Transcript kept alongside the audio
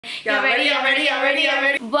Y'all ready?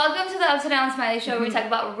 Welcome to the Upside Down Smilie Show, where we talk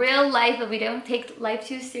about real life, but we don't take life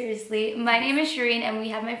too seriously. My name is Shereene, and we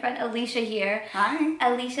have my friend Alisha here. Hi.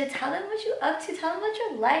 Alisha, tell them what you're up to. Tell them about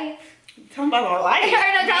your life. Tell them about my life.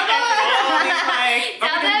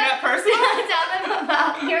 Tell them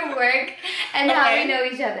about your work and how we know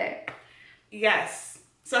each other. Yes.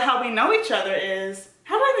 So how we know each other is,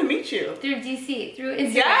 how did I even meet you? Through DC, through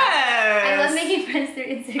Instagram. Yes. I love making friends through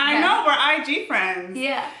Instagram. I know, we're IG friends.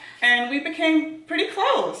 Yeah. And we became pretty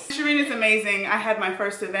close. Shereene is amazing. I had my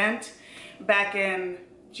first event back in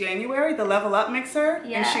January, the Level Up Mixer,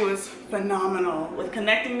 and she was phenomenal with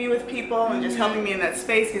connecting me with people and just helping me in that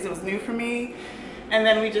space because it was new for me. And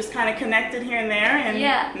then we just kind of connected here and there,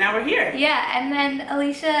 and now we're here. Yeah, and then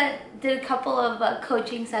Alisha did a couple of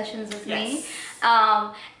coaching sessions with me.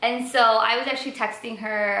 And so I was actually texting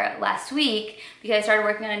her last week because I started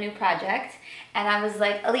working on a new project, and I was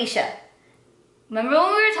like, Alisha, remember when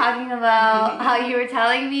we were talking about how you were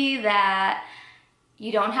telling me that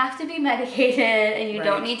you don't have to be medicated and you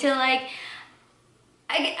don't need to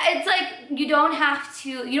it's like you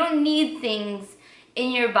don't need things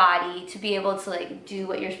in your body to be able to do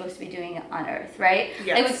what you're supposed to be doing on earth, right?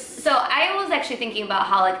 Yes. So I was actually thinking about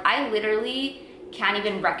how I literally can't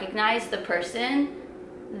even recognize the person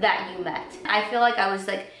that you met. I feel like I was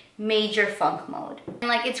major funk mode.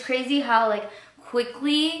 And it's crazy how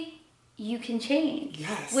quickly you can change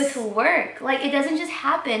with work. It doesn't just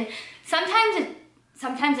happen.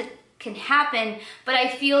 Sometimes it can happen, but I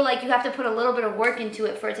feel like you have to put a little bit of work into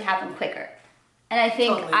it for it to happen quicker. And I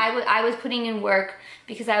think I was putting in work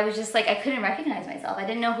because I was just I couldn't recognize myself. I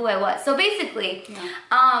didn't know who I was. So basically,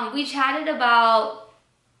 we chatted about,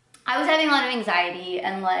 I was having a lot of anxiety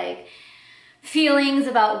and feelings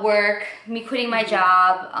about work, me quitting my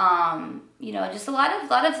job, you know, just a lot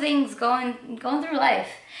of things going through life.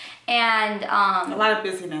 And a lot of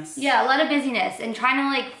busyness. Yeah, a lot of busyness and trying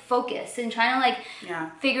to focus and trying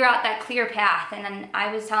to figure out that clear path. And then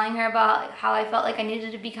I was telling her about how I felt like I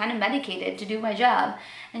needed to be kind of medicated to do my job.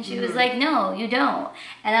 And she was like, no, you don't.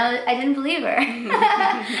 And I didn't believe her.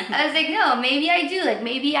 I was like, no, maybe I do.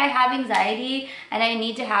 Maybe I have anxiety and I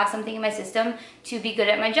need to have something in my system to be good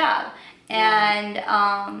at my job.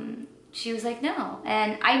 And she was like, no.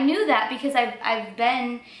 And I knew that because I've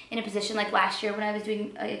been in a position last year when I was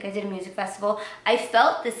doing, I did a music festival, I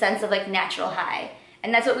felt this sense of natural high.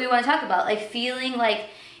 And that's what we want to talk about. Feeling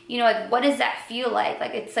you know, what does that feel like?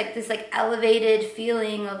 It's this elevated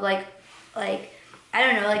feeling of I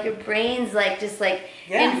don't know, your brain's just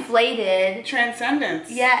inflated.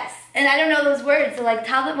 Transcendence. Yes. And I don't know those words, so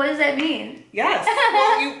tell them, what does that mean? Yes.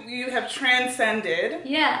 Well, you have transcended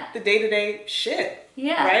the day-to-day shit.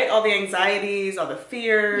 Yeah. Right? All the anxieties, all the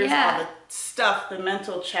fears, all the stuff, the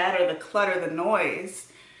mental chatter, the clutter, the noise.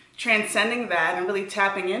 Transcending that and really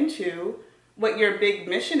tapping into what your big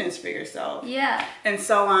mission is for yourself. Yeah. And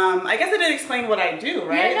so I guess I didn't explain what I do,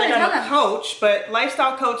 right? Yeah, I'm a coach, but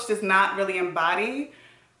lifestyle coach does not really embody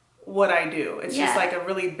what I do. It's just a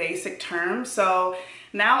really basic term. So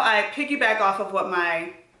now I piggyback off of what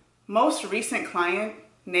my most recent client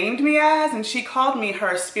named me as, and she called me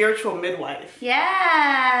her spiritual midwife.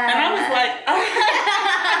 Yeah. And I was like,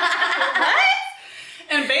 what?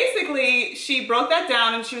 And basically she broke that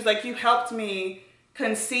down and she was like, you helped me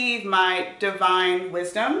conceive my divine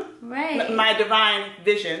wisdom, my divine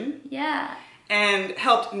vision, and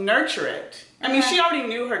helped nurture it. I mean, she already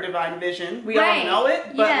knew her divine vision. We all know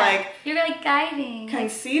it, but you're guiding,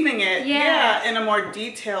 conceiving it, in a more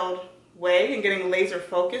detailed way and getting laser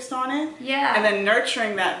focused on it, and then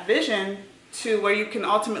nurturing that vision to where you can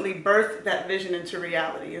ultimately birth that vision into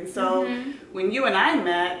reality. And so when you and I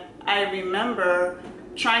met, I remember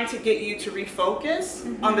trying to get you to refocus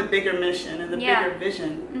on the bigger mission and the bigger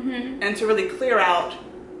vision, and to really clear out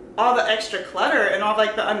all the extra clutter and all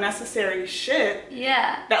the unnecessary shit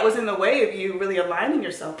that was in the way of you really aligning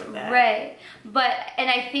yourself with that. Right. And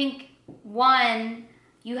I think, one,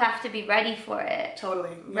 you have to be ready for it.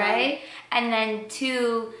 Totally. Right? And then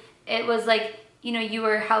two, it was you know, you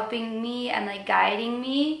were helping me and guiding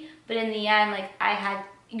me, but in the end, I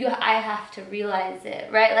have to realize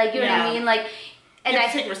it, right? You know what I mean? And I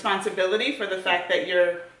take responsibility for the fact that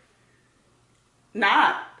you're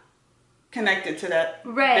not connected to that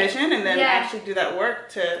vision, and then actually do that work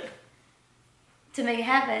to make it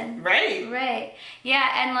happen. Right. Yeah,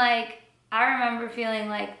 and I remember feeling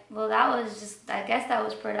well, that was just, I guess that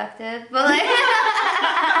was productive, but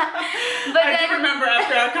but I do remember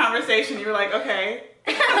after our conversation, you were like, okay.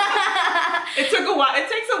 It took a while. It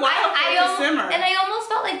takes a while for it to simmer. And I almost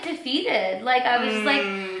felt like defeated. Like I was like,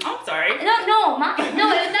 I'm sorry. No,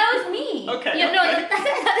 that was me. Okay. You know, that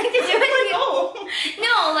had nothing to do with you. Oh.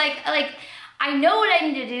 No, like I know what I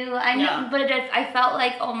need to do. I know, but I felt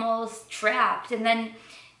like almost trapped, and then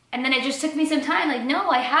it just took me some time. Like, no,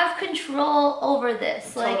 I have control over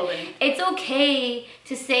this. Totally. Like, it's okay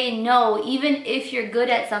to say no, even if you're good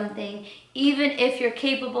at something, even if you're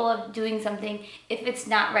capable of doing something, if it's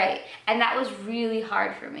not right. And that was really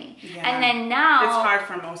hard for me. Yeah. And then now... It's hard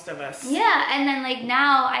for most of us. Yeah, and then like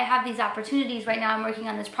now I have these opportunities. Right now I'm working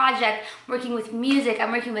on this project, working with music,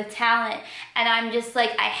 I'm working with talent, and I'm just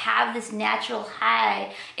like, I have this natural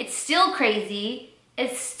high. It's still crazy.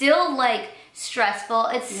 It's still like stressful.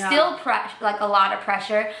 It's still like a lot of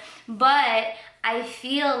pressure, but I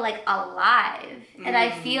feel like alive. And I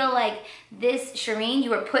feel like this, Shereene, you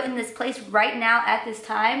were put in this place right now at this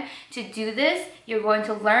time to do this. You're going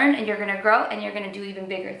to learn and you're going to grow and you're going to do even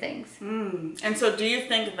bigger things. And so do you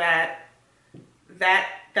think that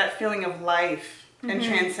feeling of life and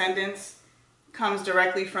transcendence comes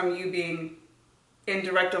directly from you being in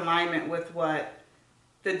direct alignment with what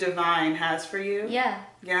the divine has for you? Yeah.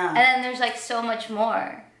 Yeah. And then there's like so much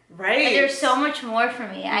more. Right. Like, there's so much more for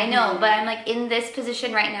me. I know, but I'm like in this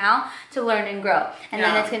position right now to learn and grow. And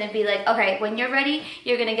then it's going to be like, okay, when you're ready,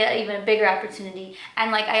 you're going to get even a bigger opportunity.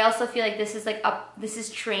 And like, I also feel like this is like this is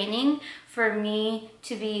training for me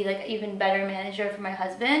to be like even better manager for my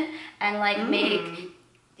husband and like make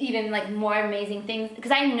even like more amazing things, because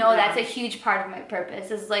I know that's a huge part of my purpose.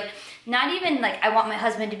 Is like not even like I want my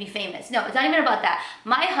husband to be famous. No, it's not even about that.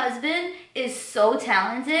 My husband is so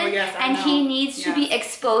talented, and he needs to be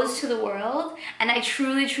exposed to the world, and I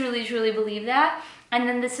truly believe that. And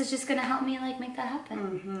then this is just gonna help me like make that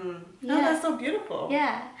happen. Oh, that's so beautiful.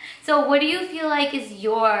 Yeah. So what do you feel like is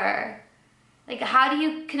your, like, how do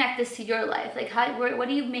you connect this to your life? Like,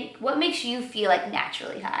 what makes you feel like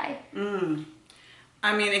naturally high?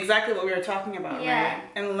 I mean, exactly what we were talking about, right?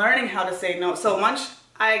 And learning how to say no. So once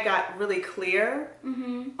I got really clear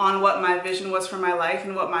on what my vision was for my life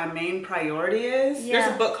and what my main priority is,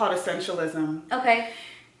 there's a book called Essentialism. Okay.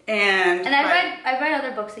 And I've read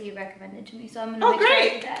other books that you recommended to me, so I'm gonna make sure I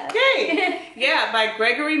read that. Great. Yeah, by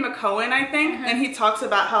Gregory McCohen, I think, and he talks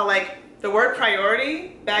about how like the word priority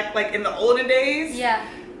back like in the olden days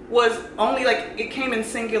was only like it came in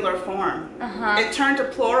singular form. It turned to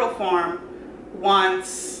plural form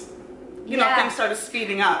once you know things started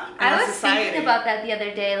speeding up in I was society. thinking about that the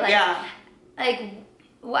other day, like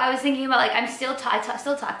I was thinking about like I still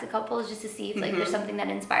talk to couples just to see if like there's something that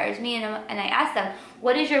inspires me, and I ask them,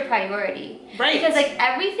 what is your priority? Right. Because like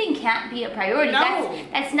everything can't be a priority. No.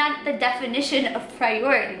 That's not the definition of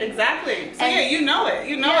priority. Exactly. So you know it.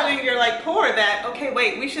 You know it in your like core that, okay,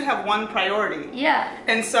 wait, we should have one priority. Yeah.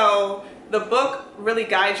 And so the book really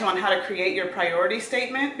guides you on how to create your priority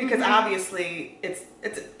statement, because obviously it's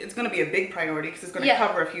going to be a big priority because it's going to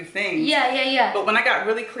cover a few things. Yeah. But when I got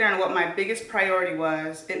really clear on what my biggest priority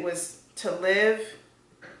was, it was to live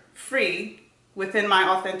free within my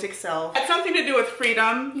authentic self. It had something to do with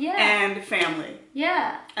freedom and family.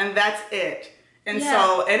 Yeah. And that's it. And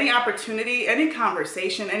so any opportunity, any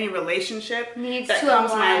conversation, any relationship that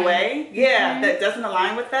comes my way, that doesn't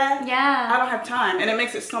align with that, I don't have time. And it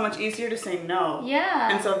makes it so much easier to say no.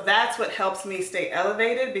 Yeah. And so that's what helps me stay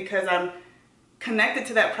elevated, because I'm connected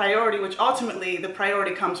to that priority, which ultimately the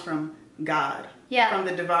priority comes from God, from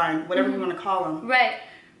the divine, whatever you want to call him. Right.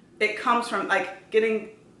 It comes from like getting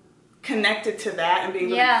connected to that and being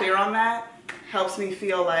really clear on that. Helps me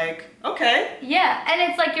feel like, okay. Yeah, and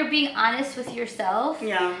it's like you're being honest with yourself.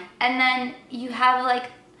 Yeah. And then you have like,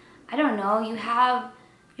 I don't know, you have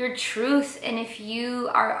your truth, and if you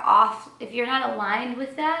are off, if you're not aligned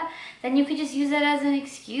with that, then you could just use that as an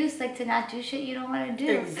excuse, like to not do shit you don't want to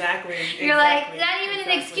do. Exactly. You're like, not even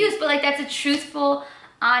an excuse, but like that's a truthful,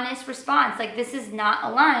 honest response. Like, this is not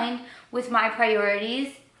aligned with my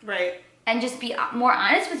priorities. Right. And just be more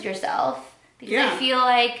honest with yourself, because I feel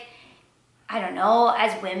like, I don't know,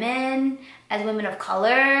 as women of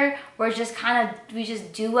color, we're just we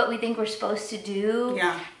just do what we think we're supposed to do.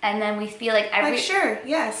 Yeah. And then we feel like like, sure,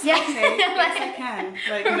 yes, okay, yes I can.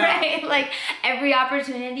 Like, no. Right, like every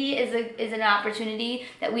opportunity is an opportunity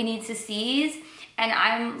that we need to seize. And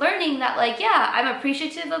I'm learning that like, I'm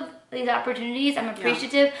appreciative of these opportunities. I'm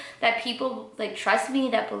appreciative that people like trust me,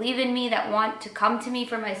 that believe in me, that want to come to me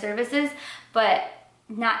for my services, but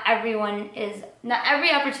not every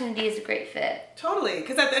opportunity is a great fit. Totally,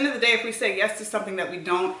 because at the end of the day, if we say yes to something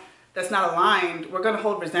that's not aligned, we're going to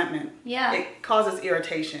hold resentment. Yeah. It causes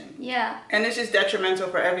irritation. Yeah. And it's just detrimental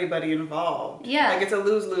for everybody involved. Yeah. Like, it's a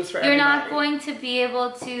lose-lose for everybody. You're not going to be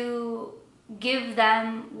able to give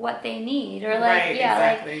them what they need, or like, right,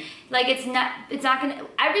 yeah, exactly. like it's not gonna,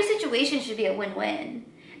 every situation should be a win-win.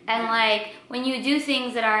 And like, when you do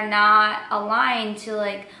things that are not aligned to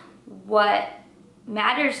like what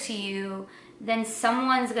matters to you, then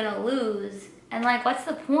someone's gonna lose. And like, what's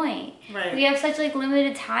the point? Right. We have such like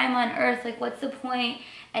limited time on earth. Like, what's the point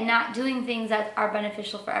in not doing things that are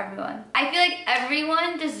beneficial for everyone? I feel like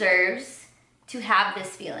everyone deserves to have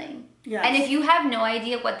this feeling. Yes. And if you have no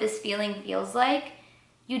idea what this feeling feels like,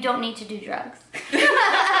 you don't need to do drugs.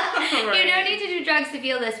 Right. You don't need to do drugs to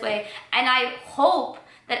feel this way. And I hope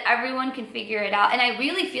that everyone can figure it out. And I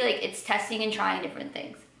really feel like it's testing and trying different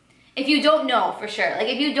things. If you don't know for sure, like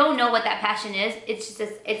if you don't know what that passion is,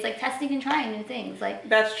 it's like testing and trying new things. Like,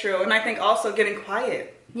 that's true. And I think also getting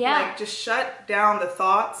quiet. Yeah. Like, just shut down the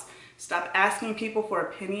thoughts. Stop asking people for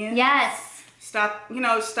opinions. yes. Stop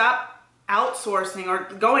outsourcing or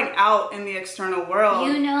going out in the external world,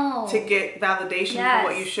 You know. to get validation Yes. for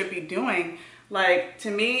what you should be doing. Like,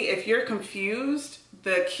 to me, if you're confused,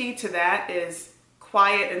 the key to that is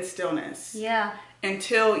quiet and stillness. Yeah.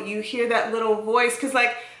 Until you hear that little voice. Because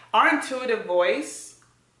like, our intuitive voice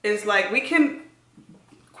is like, we can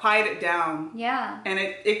quiet it down. Yeah. And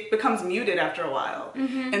it becomes muted after a while.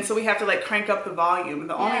 Mm-hmm. And so we have to like crank up the volume. And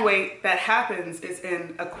the only way that happens is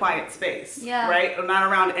in a quiet space. Yeah. Right? Or not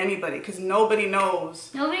around anybody. Because nobody knows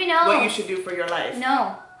Nobody knows what you should do for your life.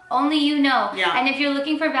 No. Only you know. Yeah. And if you're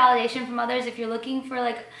looking for validation from others, if you're looking for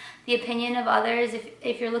like the opinion of others,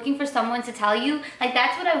 if you're looking for someone to tell you, like,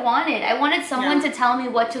 that's what I wanted. I wanted someone to tell me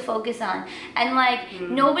what to focus on. And like,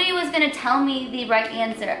 nobody was gonna tell me the right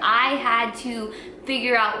answer. I had to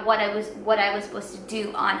figure out what I was supposed to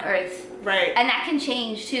do on earth. Right. And that can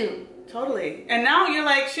change too. Totally. And now you're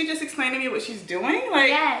like, she just explained to me what she's doing. Like,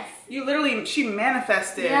 Yes. you literally, she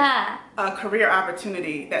manifested Yeah. a career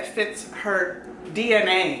opportunity that fits her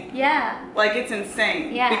DNA. Yeah. Like, it's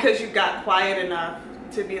insane. Yeah. Because you got quiet enough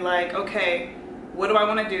to be like, okay, what do I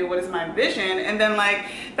want to do? What is my vision? And then like,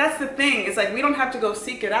 that's the thing. It's like, we don't have to go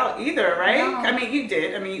seek it out either, right? No. I mean, you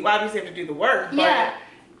did. I mean, you obviously have to do the work, but Yeah.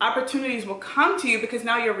 opportunities will come to you because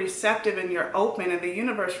now you're receptive and you're open, and the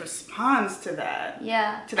universe responds to that.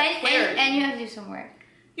 Yeah. To that clarity. And you have to do some work.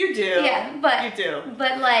 You do. Yeah, but you do.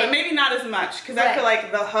 But like, But maybe not as much, because I Right. feel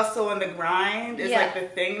like the hustle and the grind is Yeah. like the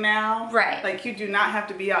thing now. Right. Like, you do not have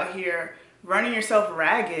to be out here running yourself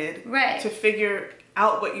ragged Right. to figure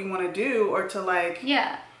out what you want to do, or to like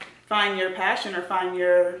yeah. find your passion or find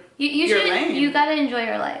your You lane. You gotta enjoy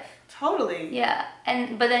your life. Totally. Yeah.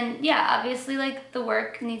 But then obviously like the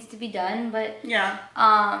work needs to be done, but Yeah.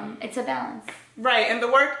 it's a balance. Right. And the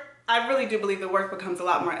work, I really do believe the work becomes a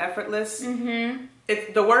lot more effortless. Mm-hmm.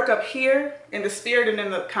 It's the work up here in the spirit and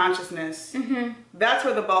in the consciousness. Mm-hmm. That's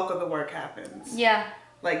where the bulk of the work happens. Yeah.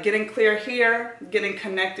 Like, getting clear here, getting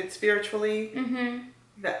connected spiritually. Mm-hmm.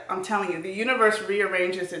 That, I'm telling you, the universe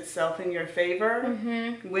rearranges itself in your favor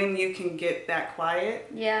Mm-hmm. when you can get that quiet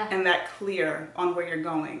Yeah. and that clear on where you're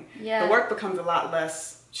going. Yeah. The work becomes a lot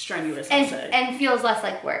less strenuous, I'd say. And feels less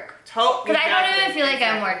like work. Totally. Because I don't even feel like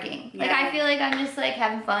I'm working. Like, Yeah. I feel like I'm just like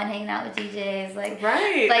having fun, hanging out with DJs, like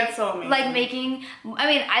Right. like That's so amazing. like making. I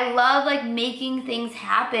mean, I love like making things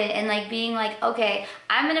happen and like being like, okay,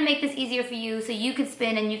 I'm gonna make this easier for you, so you could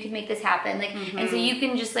spin and you can make this happen. Like, and so you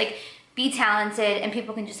can just like be talented and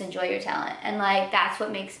people can just enjoy your talent, and like that's what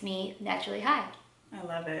makes me naturally high. I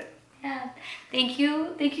love it. Yeah, thank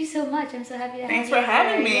you so much. I'm so happy to Thanks have you for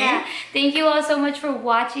having here. me. Yeah, thank you all so much for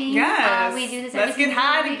watching. Yes. We do this. Let's every get single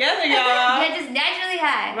high week. together, y'all. Yeah, just naturally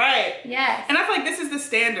high. Right. Yes. And I feel like this is the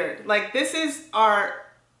standard. Like, this is our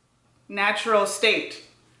natural state.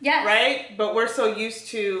 Yes. Right? But we're so used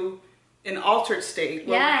to an altered state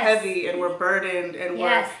where Yes. we're heavy and we're burdened and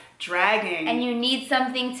Yes. we're dragging. And you need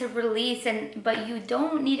something to release, but you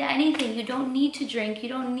don't need anything. You don't need to drink. You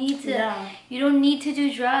don't need to. Yeah. You don't need to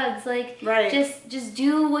do drugs. Like, Right. just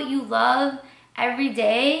do what you love every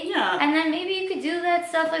day. Yeah. And then maybe you could do that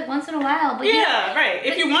stuff like once in a while. But Yeah, right.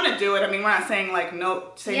 If you want to do it, I mean, we're not saying like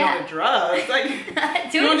say no to drugs. Like,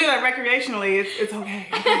 if you want to do that recreationally, it's okay.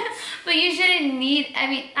 But you shouldn't need. I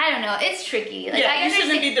mean, I don't know. It's tricky. Like, Yeah, I you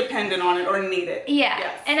shouldn't understand- be dependent on it or need it. Yeah,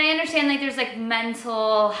 Yes. and I understand like there's like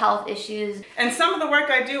mental health issues. And some of the work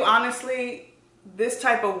I do, honestly, this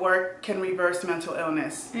type of work can reverse mental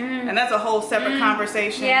illness. And that's a whole separate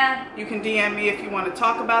conversation. Yeah. You can DM me if you want to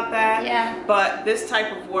talk about that. Yeah. But this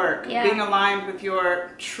type of work, Yeah. being aligned with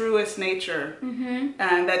your truest nature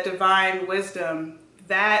and that divine wisdom,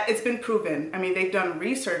 that it's been proven. I mean, they've done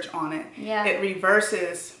research on it. Yeah. It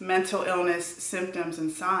reverses mental illness symptoms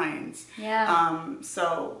and signs. Yeah.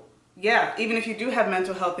 So yeah, even if you do have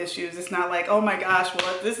mental health issues, it's not like, oh my gosh,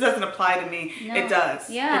 well, this doesn't apply to me. No. It does.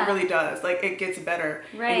 Yeah. It really does. Like, it gets better.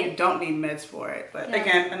 Right. And you don't need meds for it. But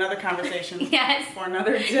again, another conversation for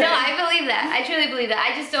another day. No, I believe that. I truly believe that.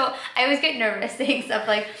 I just don't, I always get nervous saying stuff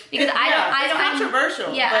like, because it's controversial.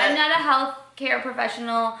 I'm not a health care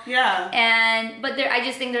professional. Yeah. But I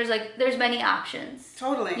just think there's many options.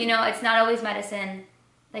 Totally. You know, it's not always medicine.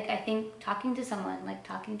 Like, I think talking to someone, like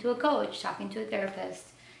talking to a coach, talking to a therapist,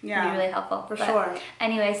 can be really helpful. For sure.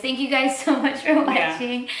 Anyways, thank you guys so much for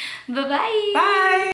watching. Bye-bye. Bye.